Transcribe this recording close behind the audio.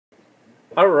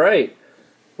Alright,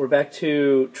 we're back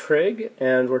to Trig,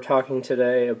 and we're talking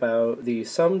today about the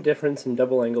sum, difference, and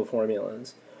double angle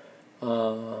formulas.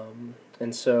 And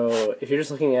so, if you're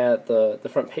just looking at the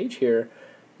front page here,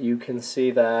 you can see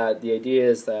that the idea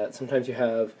is that sometimes you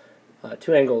have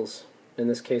two angles. In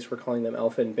this case, we're calling them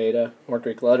alpha and beta, more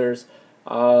Greek letters,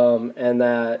 and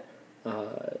that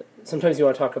sometimes you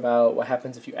want to talk about what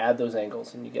happens if you add those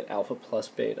angles and you get alpha plus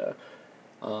beta.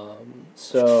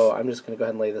 So I'm just going to go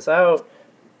ahead and lay this out.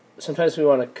 Sometimes we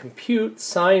want to compute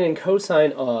sine and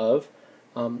cosine of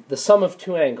the sum of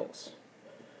two angles.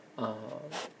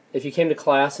 If you came to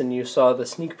class and you saw the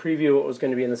sneak preview of what was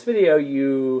going to be in this video,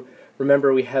 you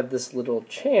remember we had this little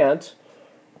chant.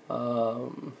 I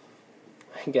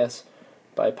guess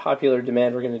by popular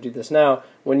demand we're going to do this now.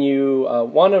 When you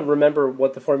want to remember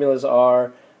what the formulas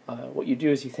are, what you do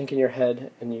is you think in your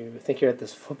head and you think you're at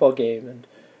this football game and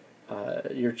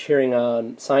you're cheering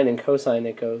on sine and cosine.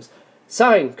 It goes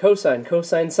sine, cosine,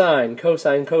 cosine, sine,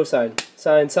 cosine, cosine,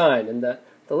 sine, sine. And the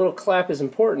little clap is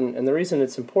important, and the reason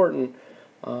it's important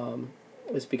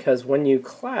is because when you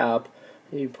clap,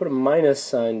 you put a minus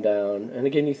sign down, and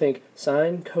again you think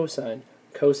sine, cosine,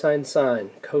 cosine, sine,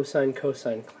 cosine,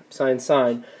 cosine, sine,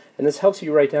 sine, and this helps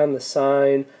you write down the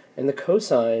sine and the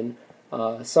cosine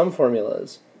sum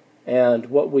formulas. And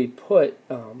what we put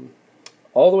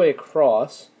all the way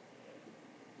across,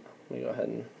 let me go ahead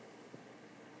and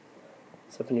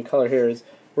set up a new color here, is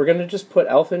we're going to just put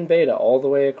alpha and beta all the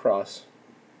way across.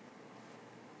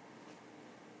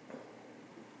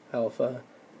 Alpha,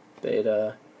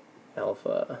 beta,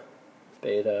 alpha,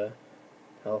 beta,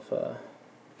 alpha,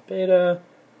 beta,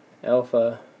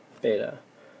 alpha, beta.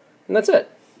 And that's it.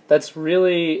 That's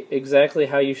really exactly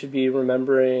how you should be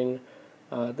remembering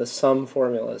the sum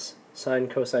formulas. Sine,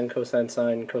 cosine, cosine,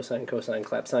 sine, cosine, cosine,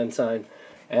 clap, sine, sine.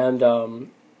 And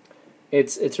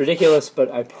it's ridiculous,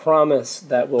 but I promise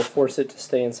that will force it to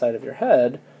stay inside of your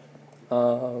head.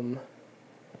 And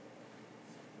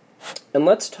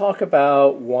let's talk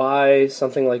about why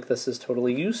something like this is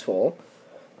totally useful.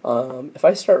 If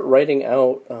I start writing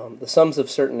out the sums of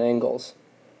certain angles,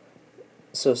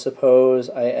 so suppose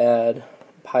I add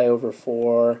pi over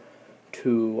 4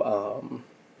 to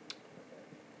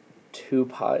 2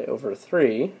 pi over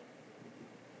 3,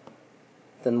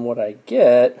 then what I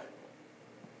get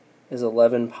is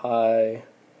 11 pi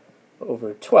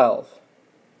over 12.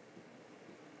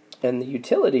 And the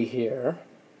utility here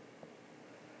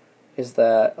is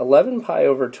that 11 pi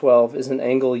over 12 is an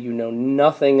angle you know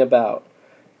nothing about.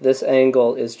 This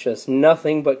angle is just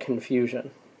nothing but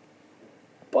confusion.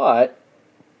 But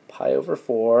pi over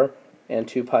 4 and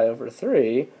 2 pi over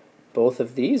 3, both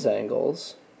of these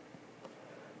angles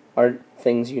are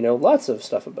things you know lots of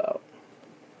stuff about.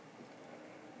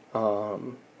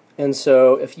 And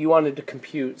so if you wanted to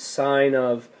compute sine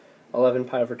of 11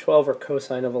 pi over 12 or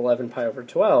cosine of 11 pi over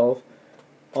 12,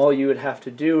 all you would have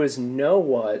to do is know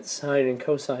what sine and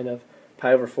cosine of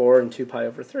pi over 4 and 2 pi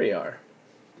over 3 are.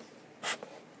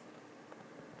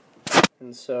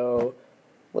 And so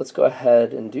let's go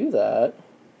ahead and do that.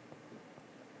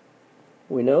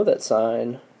 We know that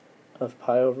sine of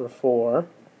pi over 4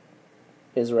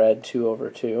 is rad 2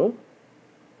 over 2.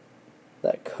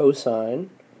 That cosine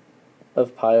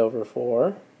of pi over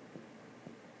 4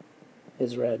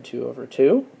 is rad 2 over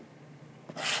 2.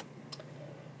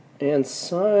 And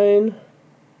sine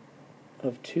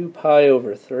of 2 pi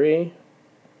over 3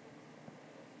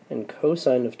 and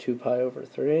cosine of 2 pi over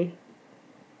 3.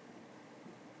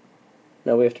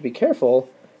 Now we have to be careful.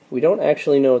 We don't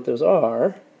actually know what those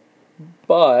are,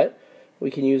 but we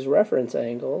can use reference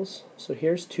angles. So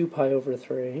here's 2 pi over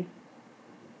 3.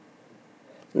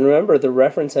 And remember, the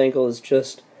reference angle is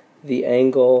just the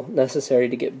angle necessary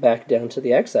to get back down to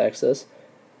the x-axis.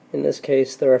 In this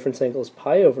case, the reference angle is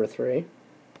pi over 3.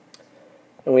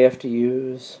 And we have to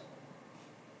use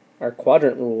our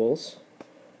quadrant rules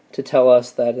to tell us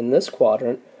that in this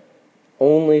quadrant,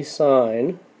 only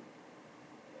sine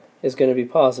is going to be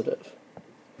positive.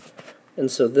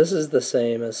 And so this is the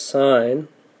same as sine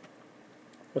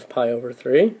of pi over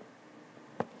 3.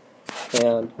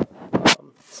 And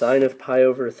sine of pi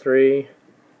over 3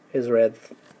 is rad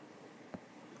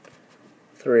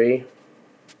 3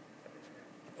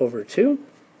 over 2.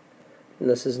 And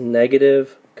this is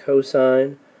negative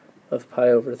cosine of pi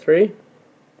over 3.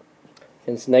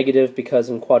 And it's negative because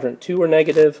in quadrant 2 we're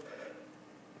negative.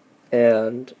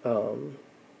 And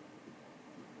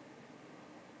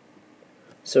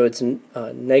so it's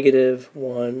negative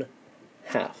 1/2.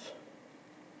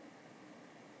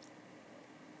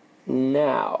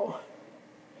 Now,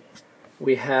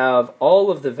 we have all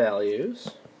of the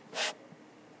values,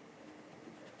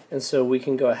 and so we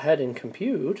can go ahead and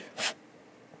compute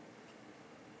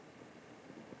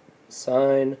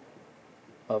sine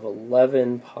of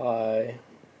 11 pi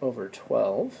over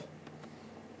 12,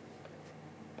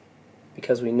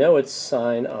 because we know it's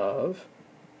sine of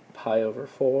pi over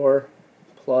 4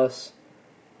 plus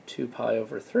 2 pi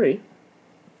over 3.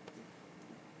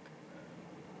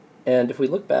 And if we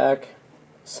look back,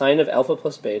 sine of alpha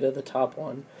plus beta, the top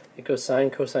one, it goes sine,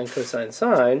 cosine, cosine,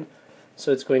 sine,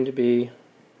 so it's going to be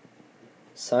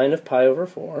sine of pi over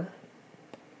 4,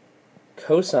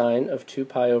 cosine of 2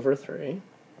 pi over 3,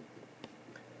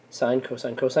 sine,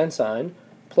 cosine, cosine, sine,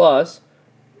 plus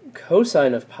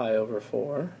cosine of pi over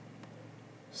 4,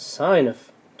 sine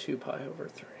of 2 pi over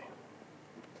 3.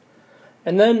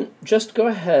 And then just go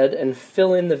ahead and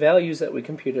fill in the values that we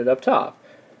computed up top.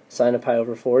 Sine of pi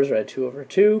over 4 is read 2 over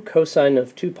 2. Cosine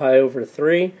of 2 pi over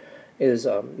 3 is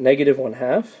negative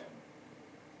 1/2.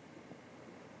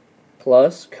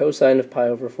 Plus cosine of pi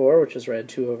over 4, which is read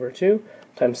 2 over 2,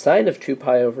 times sine of 2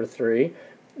 pi over 3,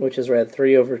 which is read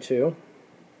 3 over 2.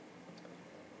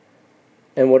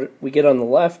 And what we get on the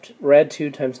left, rad 2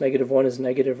 times negative 1 is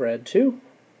negative rad 2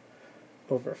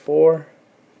 over 4,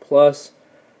 plus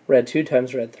rad 2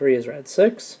 times rad 3 is rad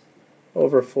 6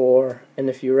 over 4, and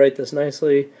if you write this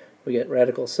nicely, we get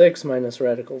radical 6 minus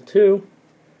radical 2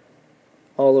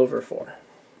 all over 4.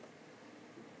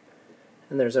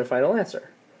 And there's our final answer.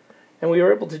 And we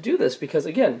were able to do this because,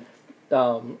 again,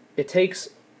 it takes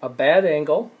a bad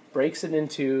angle, breaks it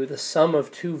into the sum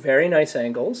of two very nice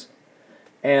angles,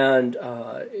 and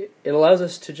it allows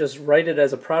us to just write it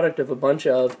as a product of a bunch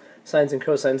of sines and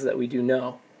cosines that we do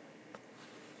know.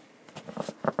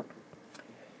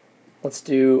 Let's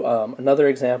do another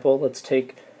example. Let's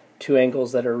take two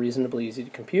angles that are reasonably easy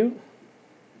to compute.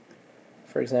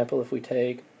 For example, if we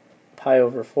take pi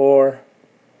over 4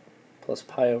 plus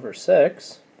pi over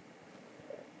 6,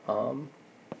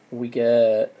 we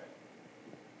get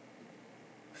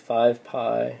 5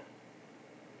 pi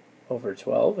over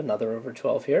 12, another over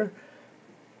 12 here.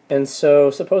 And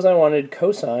so suppose I wanted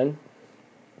cosine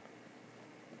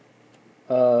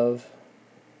of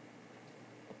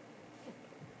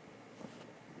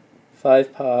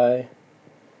 5 pi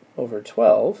over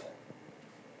 12.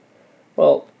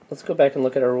 Well, let's go back and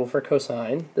look at our rule for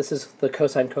cosine. This is the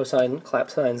cosine, cosine,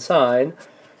 clap sine, sine.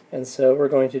 And so we're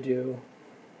going to do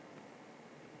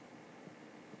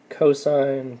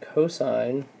cosine,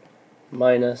 cosine,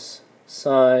 minus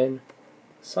sine,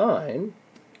 sine.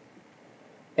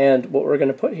 And what we're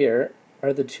going to put here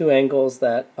are the two angles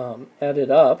that added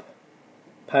up,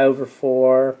 pi over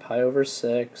 4, pi over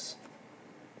 6,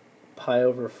 pi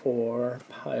over 4,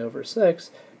 pi over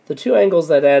 6, the two angles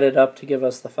that added up to give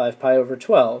us the 5 pi over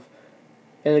 12.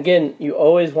 And again, you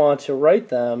always want to write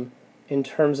them in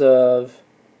terms of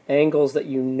angles that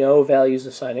you know values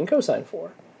of sine and cosine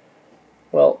for.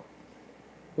 Well,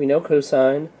 we know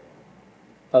cosine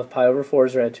of pi over 4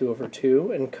 is rad 2 over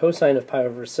 2, and cosine of pi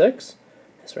over 6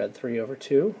 is rad 3 over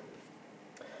 2.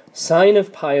 Sine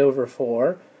of pi over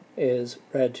 4 is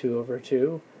rad 2 over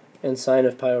 2, and sine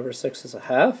of pi over 6 is a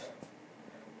half.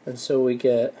 And so we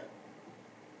get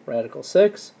radical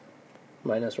 6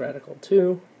 minus radical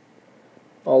 2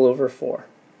 all over 4.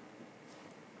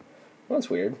 Well, that's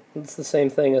weird. It's the same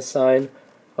thing as sine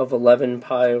of 11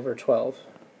 pi over 12.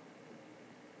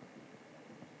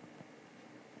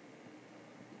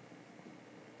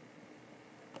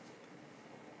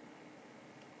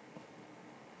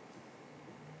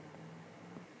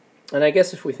 And I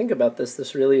guess if we think about this,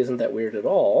 this really isn't that weird at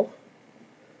all.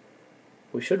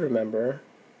 We should remember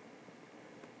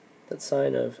that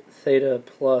sine of theta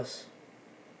plus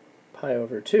pi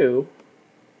over 2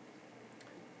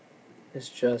 is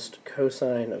just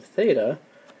cosine of theta.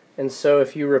 And so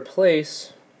if you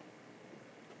replace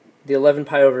the 11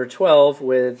 pi over 12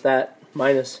 with that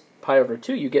minus pi over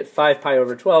 2, you get 5 pi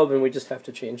over 12, and we just have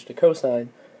to change to cosine.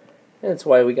 And that's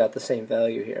why we got the same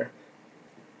value here.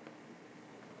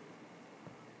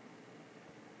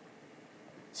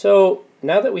 So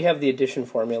now that we have the addition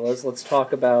formulas, let's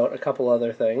talk about a couple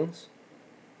other things.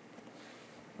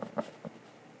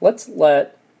 Let's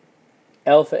let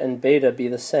alpha and beta be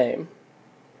the same.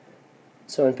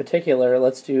 So in particular,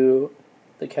 let's do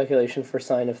the calculation for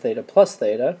sine of theta plus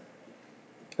theta,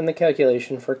 and the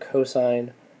calculation for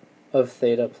cosine of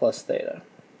theta plus theta.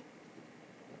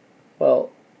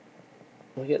 Well,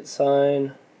 we get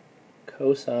sine,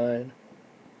 cosine,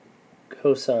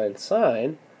 cosine,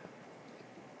 sine,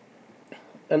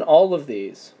 and all of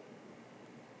these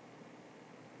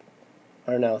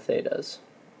are now thetas.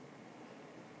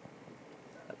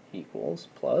 Equals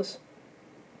plus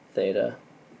theta,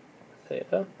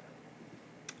 theta.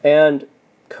 And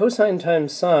cosine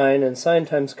times sine and sine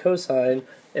times cosine,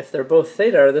 if they're both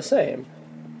theta, are the same.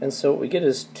 And so what we get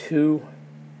is 2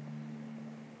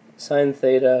 sine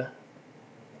theta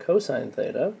cosine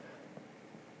theta.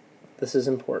 This is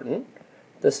important.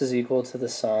 This is equal to the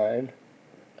sine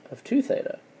of 2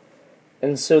 theta.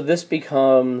 And so this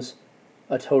becomes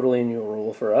a totally new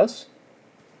rule for us.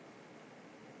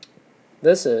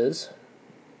 This is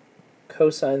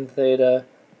cosine theta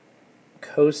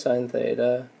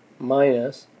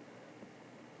minus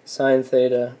sine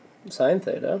theta,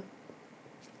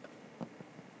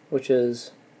 which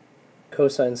is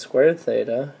cosine squared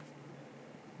theta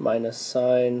minus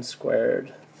sine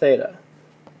squared theta.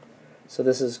 So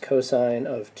this is cosine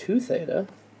of 2 theta.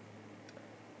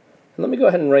 And let me go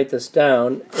ahead and write this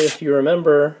down. If you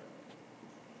remember,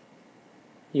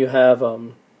 you have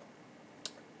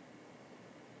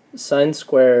sine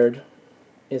squared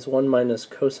is 1 minus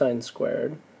cosine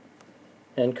squared,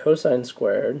 and cosine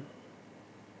squared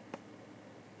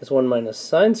is 1 minus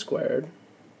sine squared.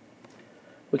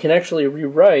 We can actually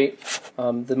rewrite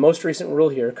the most recent rule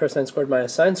here, cosine squared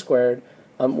minus sine squared,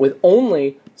 with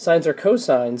only sines or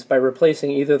cosines by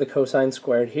replacing either the cosine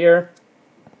squared here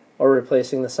or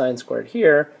replacing the sine squared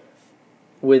here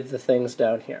with the things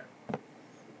down here.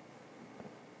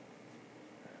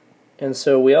 And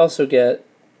so we also get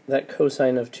that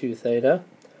cosine of 2 theta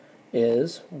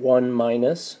is 1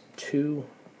 minus 2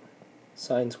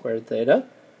 sine squared theta,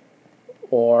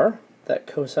 or that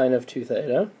cosine of 2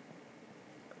 theta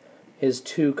is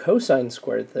 2 cosine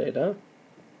squared theta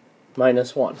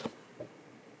minus 1.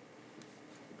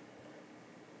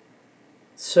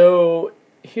 So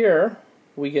here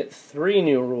we get 3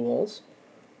 new rules,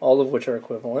 all of which are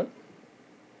equivalent.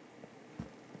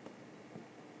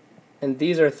 And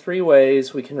these are 3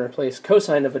 ways we can replace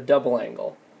cosine of a double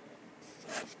angle.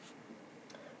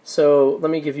 So let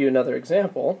me give you another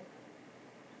example.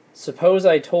 Suppose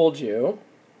I told you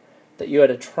that you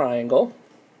had a triangle.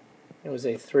 It was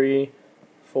a 3,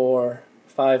 4,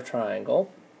 5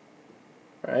 triangle,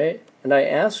 right? And I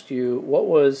asked you what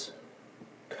was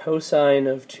cosine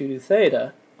of 2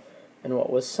 theta and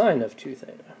what was sine of 2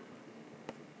 theta.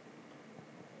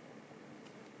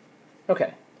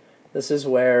 Okay, this is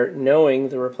where knowing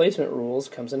the replacement rules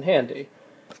comes in handy.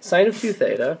 Sine of 2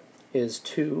 theta is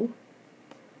 2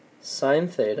 sine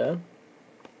theta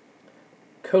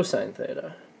cosine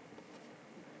theta.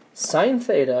 Sine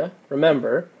theta,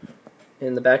 remember,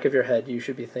 in the back of your head you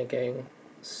should be thinking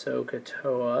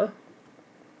SOHCAHTOA.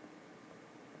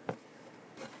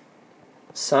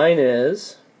 Sine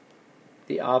is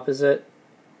the opposite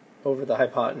over the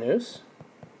hypotenuse.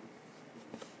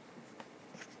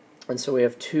 And so we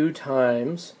have 2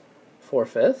 times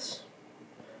 4/5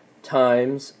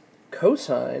 times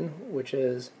cosine, which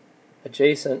is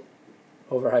adjacent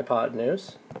over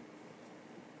hypotenuse,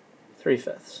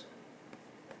 3/5.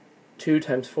 2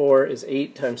 times 4 is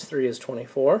 8, times 3 is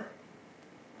 24,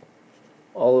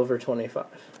 all over 25.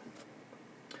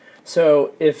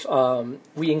 So if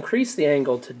we increase the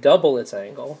angle to double its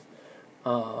angle,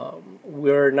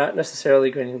 we're not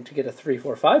necessarily going to get a 3,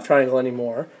 4, 5 triangle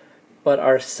anymore, but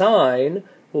our sine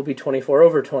will be 24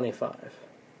 over 25.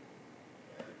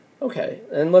 Okay,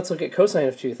 and let's look at cosine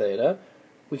of 2 theta.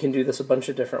 We can do this a bunch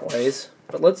of different ways,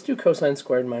 but let's do cosine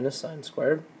squared minus sine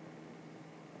squared.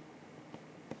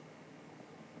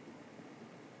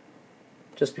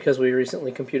 Just because we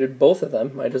recently computed both of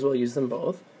them, might as well use them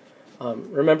both.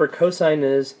 Remember, cosine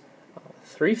is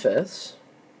 3/5,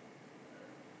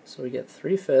 so we get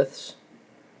 3/5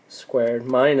 squared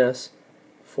minus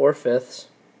 4/5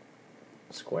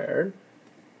 squared.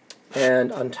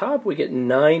 And on top we get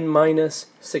 9 minus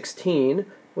 16,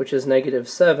 which is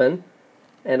 -7,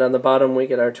 and on the bottom we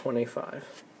get our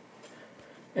 25.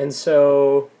 And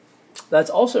so that's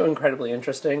also incredibly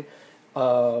interesting.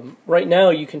 Right now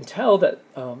you can tell that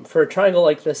for a triangle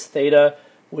like this, theta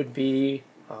would be,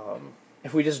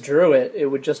 if we just drew it, it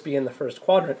would just be in the first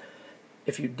quadrant.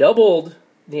 If you doubled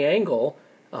the angle,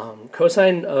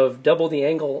 cosine of double the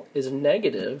angle is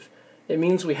negative. It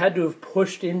means we had to have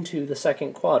pushed into the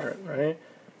second quadrant, right?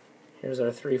 Here's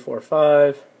our 3, 4,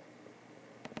 5,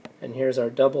 and here's our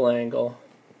double angle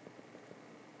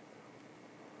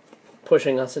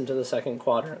pushing us into the second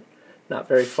quadrant. Not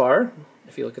very far.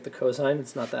 If you look at the cosine,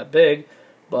 it's not that big,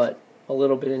 but a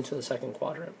little bit into the second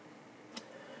quadrant.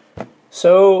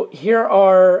 So here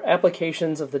are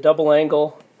applications of the double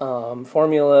angle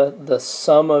formula. The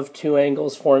sum of 2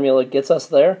 angles formula gets us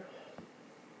there.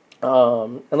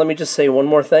 And let me just say one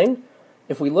more thing.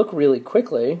 If we look really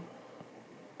quickly,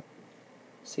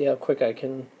 see how quick I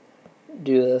can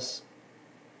do this.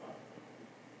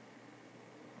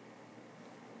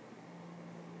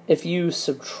 If you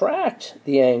subtract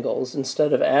the angles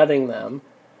instead of adding them,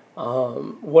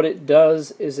 What it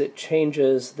does is it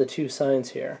changes the two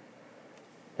signs here.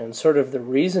 And sort of the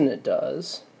reason it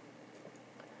does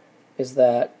is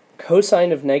that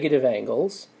cosine of negative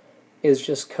angles is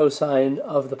just cosine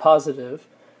of the positive.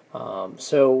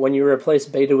 So when you replace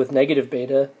beta with negative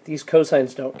beta, these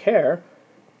cosines don't care,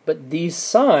 but these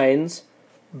signs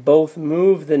both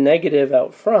move the negative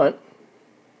out front,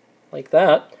 like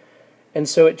that, and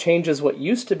so it changes what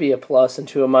used to be a plus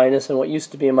into a minus and what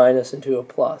used to be a minus into a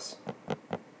plus.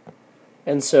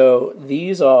 And so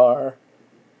these are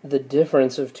the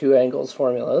difference of two angles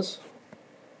formulas.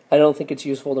 I don't think it's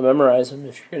useful to memorize them.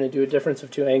 If you're going to do a difference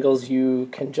of two angles, you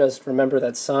can just remember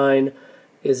that sine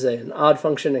is an odd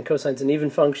function and cosine's an even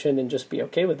function and just be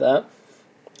okay with that.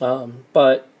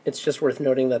 But it's just worth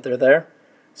noting that they're there.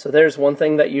 So there's one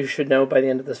thing that you should know by the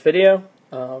end of this video,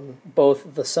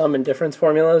 both the sum and difference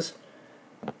formulas.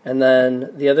 And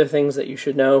then the other things that you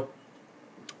should know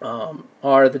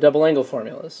are the double angle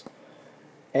formulas.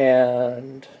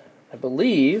 And I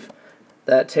believe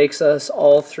that takes us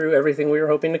all through everything we were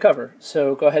hoping to cover.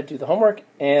 So go ahead, do the homework,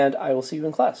 and I will see you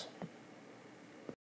in class.